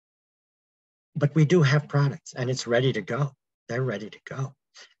 but we do have products and it's ready to go. They're ready to go.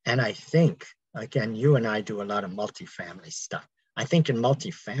 And I think, again, you and I do a lot of multifamily stuff. I think in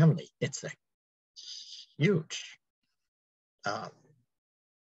multifamily, it's a huge,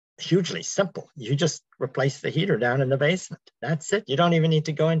 hugely simple. You just replace the heater down in the basement. That's it. You don't even need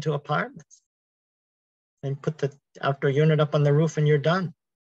to go into apartments. And put the outdoor unit up on the roof and you're done.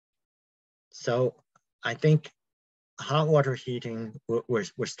 So I think hot water heating,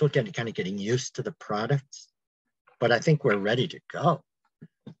 we're still kind of getting used to the products, but I think we're ready to go.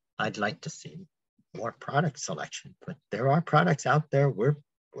 I'd like to see more product selection, but there are products out there. We're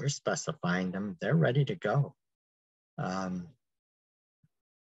specifying them. They're ready to go. Don't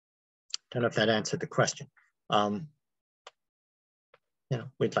know if that answered the question. You know,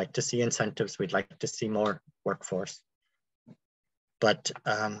 we'd like to see incentives. We'd like to see more workforce. But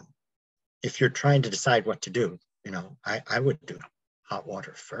if you're trying to decide what to do, you know, I would do hot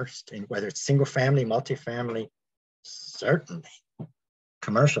water first, and whether it's single family, multifamily, certainly.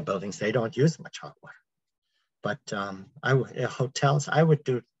 Commercial buildings, they don't use much hot water. But hotels, I would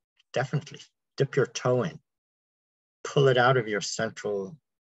do definitely dip your toe in, pull it out of your central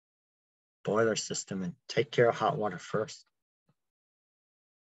boiler system and take care of hot water first.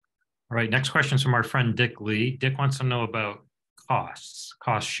 All right, next question is from our friend Dick Lee. Dick wants to know about cost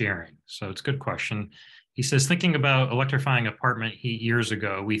sharing. So it's a good question. He says, thinking about electrifying apartment heat years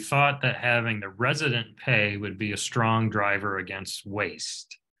ago, we thought that having the resident pay would be a strong driver against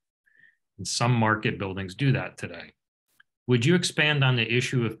waste. And some market buildings do that today. Would you expand on the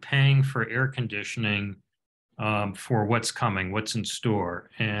issue of paying for air conditioning for what's coming, what's in store,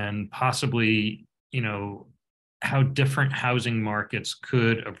 and possibly, you know, how different housing markets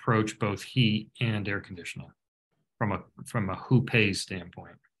could approach both heat and air conditioning from a who pays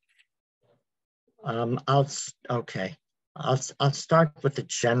standpoint? I'll start with the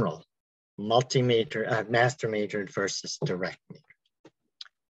general multi-meter, master metered versus direct metered.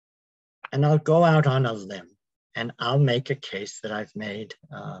 And I'll go out on a limb and I'll make a case that I've made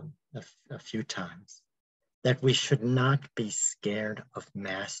a few times, that we should not be scared of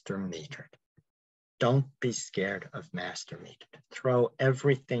master metered. Don't be scared of master metered. Throw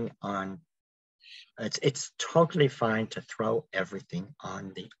everything on. It's totally fine to throw everything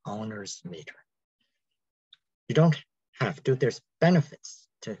on the owner's meter. You don't have to. There's benefits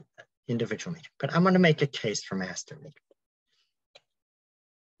to individual meter, but I'm going to make a case for master metered.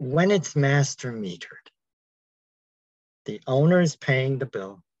 When it's master metered, the owner is paying the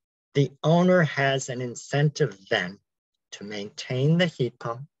bill. The owner has an incentive then to maintain the heat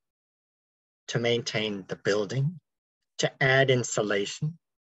pump, to maintain the building, to add insulation,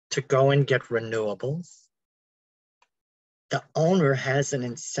 to go and get renewables. The owner has an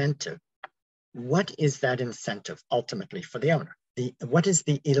incentive. What is that incentive ultimately for the owner? What is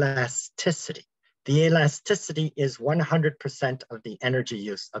the elasticity? The elasticity is 100% of the energy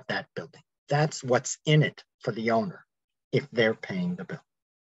use of that building. That's what's in it for the owner if they're paying the bill.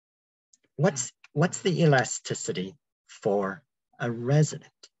 What's the elasticity for a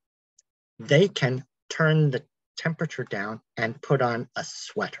resident? They can turn the temperature down and put on a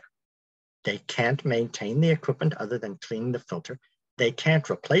sweater. They can't maintain the equipment other than clean the filter. They can't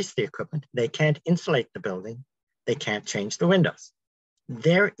replace the equipment. They can't insulate the building. They can't change the windows.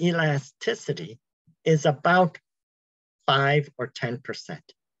 Their elasticity is about 5 or 10%.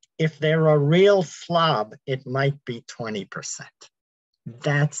 If they're a real slob, it might be 20%.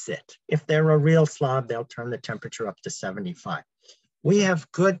 That's it. If they're a real slob, they'll turn the temperature up to 75. We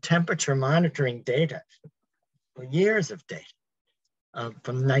have good temperature monitoring data, for years of data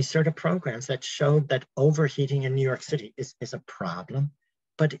from NYSERDA programs that showed that overheating in New York City is a problem,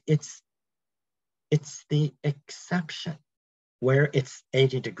 but it's the exception where it's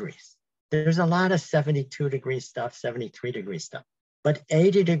 80 degrees. There's a lot of 72 degree stuff, 73 degree stuff, but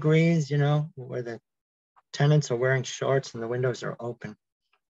 80 degrees, you know, where the tenants are wearing shorts and the windows are open,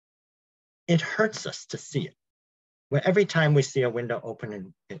 it hurts us to see it. Where every time we see a window open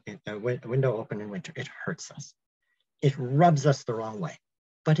in winter, it hurts us. It rubs us the wrong way,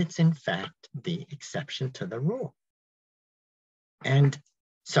 but it's in fact the exception to the rule. And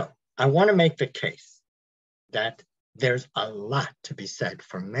so I want to make the case that there's a lot to be said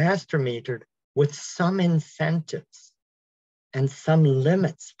for master metered with some incentives and some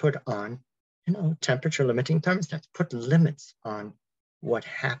limits put on, you know, temperature limiting thermostats, put limits on what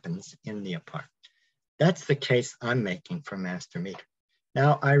happens in the apartment. That's the case I'm making for master meter.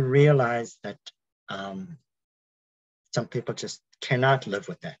 Now, I realize that some people just cannot live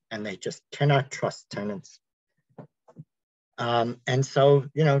with that, and they just cannot trust tenants. And so,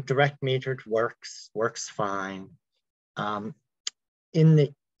 you know, direct metered works fine. In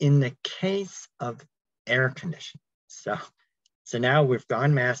the case of air conditioning, so now we've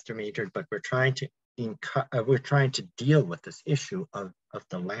gone master metered, but we're trying to deal with this issue of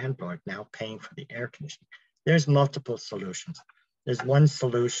the landlord now paying for the air conditioning. There's multiple solutions. There's one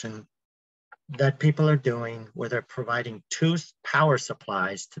solution that people are doing where they're providing 2 power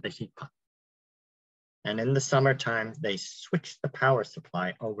supplies to the heat pump. And in the summertime, they switch the power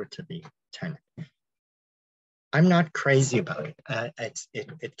supply over to the tenant. I'm not crazy about it.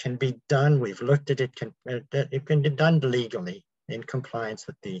 It can be done. We've looked at it. It can be done legally in compliance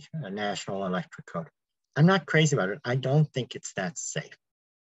with the National Electric Code. I'm not crazy about it. I don't think it's that safe.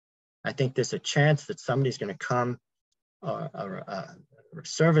 I think there's a chance that somebody's going to come, a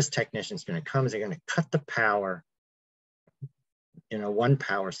service technician is going to come. They're going to cut the power, you know, one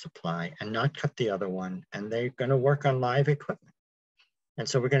power supply and not cut the other one. And they're going to work on live equipment. And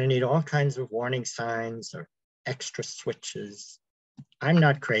so we're going to need all kinds of warning signs or extra switches. I'm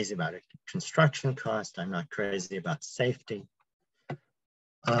not crazy about it. Construction cost, I'm not crazy about safety.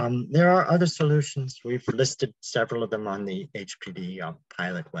 There are other solutions. We've listed several of them on the HPD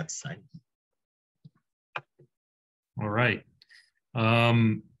pilot website. All right.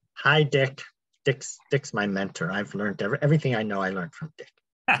 Hi, Dick. Dick's my mentor. I've learned everything I know. I learned from Dick.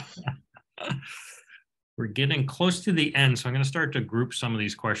 We're getting close to the end, so I'm going to start to group some of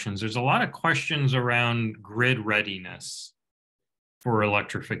these questions. There's a lot of questions around grid readiness for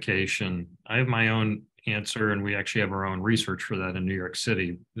electrification. I have my own answer, and we actually have our own research for that in New York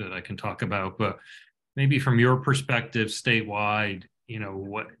City that I can talk about. But maybe from your perspective, statewide, you know,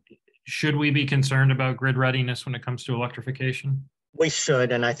 what should we be concerned about grid readiness when it comes to electrification? We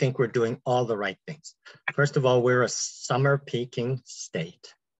should, and I think we're doing all the right things. First of all, we're a summer peaking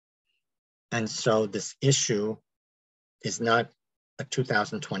state. And so this issue is not a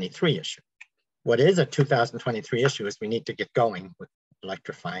 2023 issue. What is a 2023 issue is we need to get going with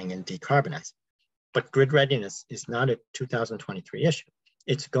electrifying and decarbonizing. But grid readiness is not a 2023 issue.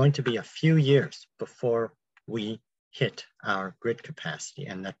 It's going to be a few years before we hit our grid capacity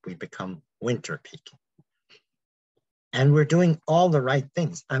and that we become winter peaking. And we're doing all the right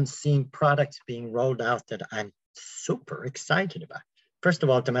things. I'm seeing products being rolled out that I'm super excited about. First of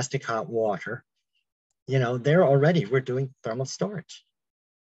all, domestic hot water, you know, we're doing thermal storage.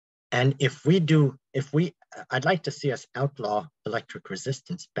 And I'd like to see us outlaw electric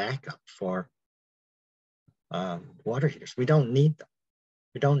resistance backup for water heaters. We don't need them.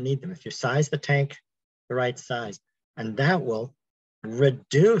 We don't need them. If you size the tank the right size, and that will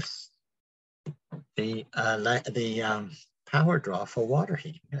reduce the power draw for water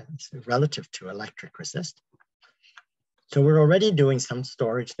heating relative to electric resistance. So we're already doing some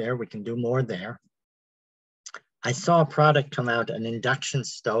storage there. We can do more there. I saw a product come out, an induction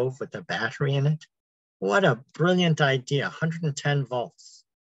stove with a battery in it. What a brilliant idea, 110 volts.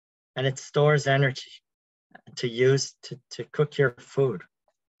 And it stores energy to use to cook your food.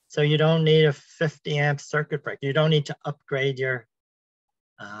 So you don't need a 50 amp circuit breaker. You don't need to upgrade your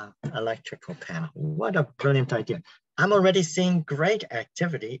electrical panel. What a brilliant idea. I'm already seeing great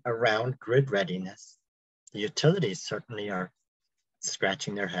activity around grid readiness. The utilities certainly are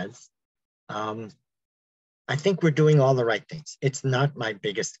scratching their heads. I think we're doing all the right things. It's not my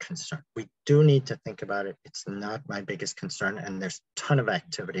biggest concern. We do need to think about it. It's not my biggest concern. And there's a ton of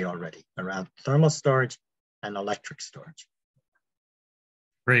activity already around thermal storage and electric storage.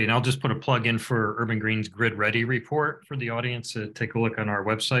 Great, and I'll just put a plug in for Urban Green's Grid Ready report for the audience to take a look on our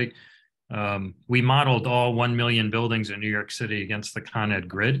website. We modeled all 1 million buildings in New York City against the Con Ed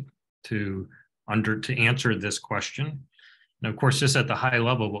grid to answer this question. And of course, just at the high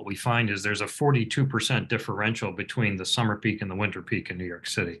level, what we find is there's a 42% differential between the summer peak and the winter peak in New York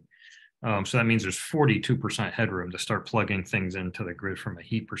City. So that means there's 42% headroom to start plugging things into the grid from a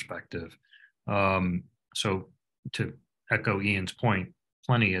heat perspective. So to echo Ian's point,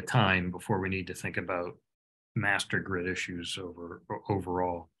 plenty of time before we need to think about master grid issues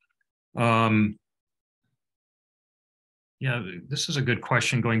overall. Yeah, this is a good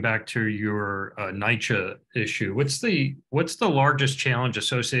question going back to your NYCHA issue. What's the largest challenge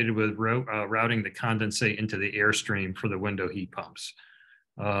associated with routing the condensate into the airstream for the window heat pumps?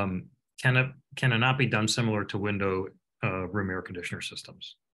 Can it not be done similar to window room air conditioner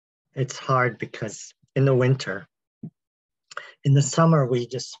systems? It's hard because in the winter, in the summer, we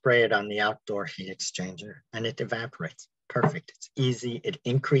just spray it on the outdoor heat exchanger and it evaporates. perfect. It's easy. It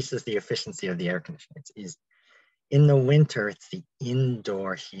increases the efficiency of the air conditioning. It's easy. In the winter, it's the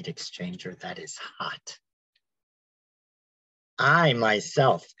indoor heat exchanger that is hot. I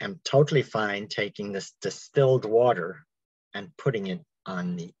myself am totally fine taking this distilled water and putting it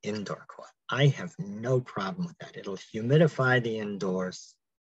on the indoor coil. I have no problem with that. It'll humidify the indoors.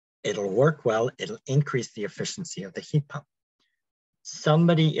 It'll work well. It'll increase the efficiency of the heat pump.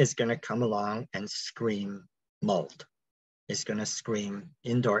 Somebody is going to come along and scream mold, is going to scream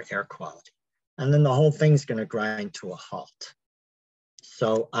indoor air quality. And then the whole thing's going to grind to a halt.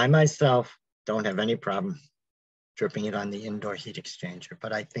 So I myself don't have any problem dripping it on the indoor heat exchanger,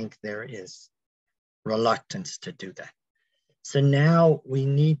 but I think there is reluctance to do that. So now we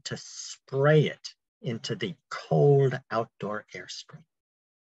need to spray it into the cold outdoor air stream.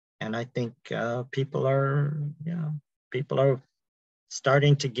 And I think people are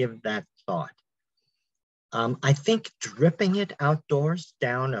starting to give that thought. I think dripping it outdoors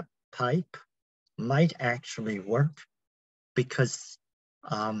down a pipe might actually work because,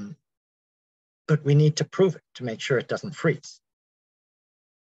 but we need to prove it to make sure it doesn't freeze.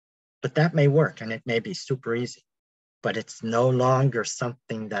 But that may work and it may be super easy, but it's no longer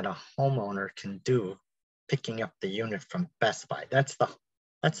something that a homeowner can do picking up the unit from Best Buy. That's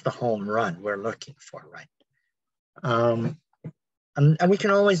the home run we're looking for, right? And we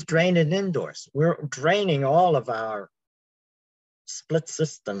can always drain it indoors. We're draining all of our split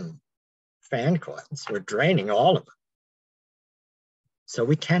system fan coils. We're draining all of them. So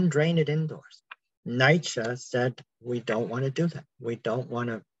we can drain it indoors. NYCHA said we don't want to do that. We don't want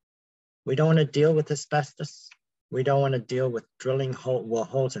to deal with asbestos. We don't want to deal with drilling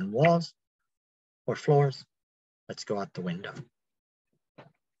holes in walls or floors. Let's go out the window.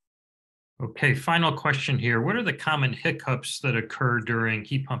 Okay, final question here. What are the common hiccups that occur during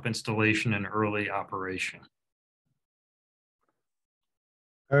heat pump installation and early operation?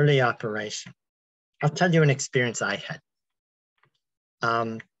 Early operation. I'll tell you an experience I had.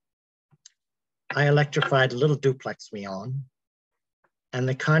 I electrified a little duplex we own, and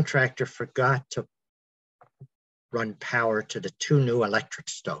the contractor forgot to run power to the 2 new electric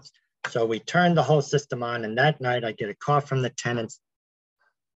stoves. So we turned the whole system on, and that night I get a call from the tenants.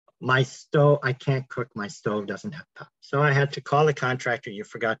 My stove, I can't cook, my stove doesn't have power. So I had to call the contractor, you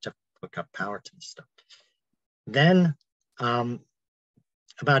forgot to hook up power to the stove. Then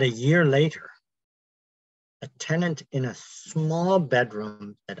about a year later, a tenant in a small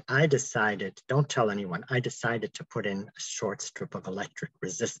bedroom that I decided, don't tell anyone, I decided to put in a short strip of electric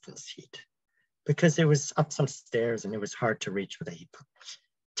resistance heat because it was up some stairs and it was hard to reach with a heat pump.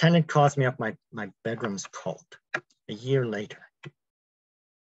 Tenant calls me up, my bedroom's cold, a year later.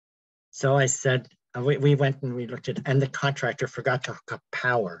 So I said, we went and we looked at, and the contractor forgot to hook up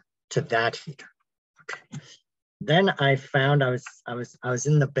power to that heater. Okay. Then I found I was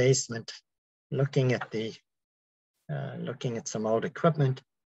in the basement looking at some old equipment,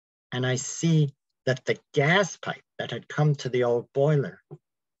 and I see that the gas pipe that had come to the old boiler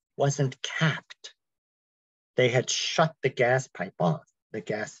wasn't capped. They had shut the gas pipe off, the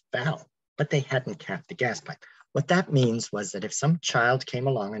gas valve, but they hadn't capped the gas pipe. What that means was that if some child came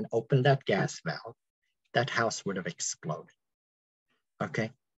along and opened that gas valve, that house would have exploded.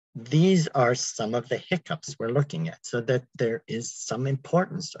 Okay, these are some of the hiccups we're looking at, so that there is some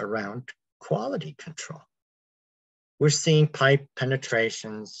importance around quality control. We're seeing pipe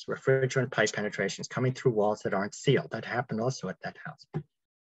penetrations, refrigerant pipe penetrations coming through walls that aren't sealed. That happened also at that house.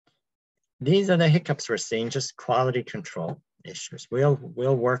 These are the hiccups we're seeing, just quality control issues. We'll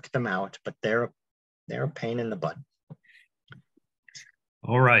work them out, but they're a pain in the butt.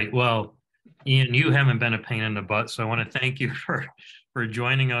 All right. Well, Ian, you haven't been a pain in the butt, so I want to thank you for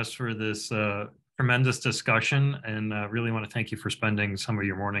joining us for this tremendous discussion, and really want to thank you for spending some of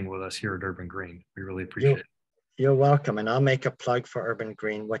your morning with us here at Urban Green. We really appreciate it. You're welcome, and I'll make a plug for Urban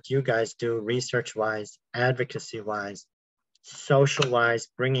Green. What you guys do research-wise, advocacy-wise, social-wise,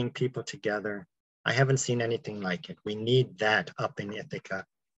 bringing people together, I haven't seen anything like it. We need that up in Ithaca,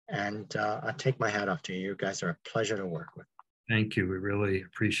 and I take my hat off to you. You guys are a pleasure to work with. Thank you. We really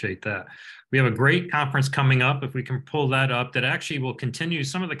appreciate that. We have a great conference coming up. If we can pull that up, that actually will continue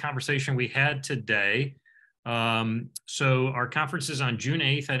some of the conversation we had today. So our conference is on June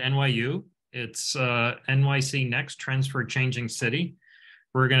 8th at NYU. It's NYC Next, Trends for a Changing City.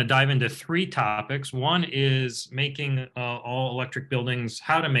 We're going to dive into 3 topics. One is making all electric buildings,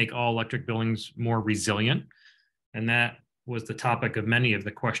 how to make all electric buildings more resilient. And that was the topic of many of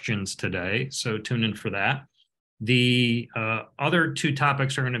the questions today. So tune in for that. The other 2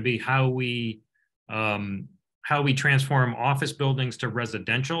 topics are going to be how we transform office buildings to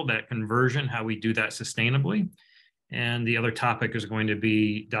residential, that conversion, how we do that sustainably. And the other topic is going to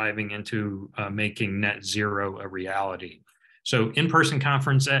be diving into making net zero a reality. So in-person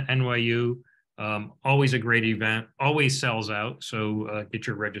conference at NYU, always a great event, always sells out. So get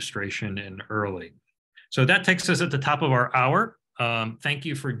your registration in early. So that takes us at the top of our hour. Thank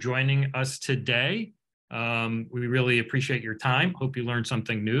you for joining us today. We really appreciate your time. Hope you learned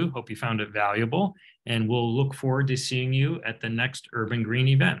something new. Hope you found it valuable. And we'll look forward to seeing you at the next Urban Green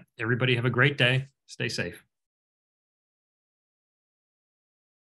event. Everybody have a great day. Stay safe.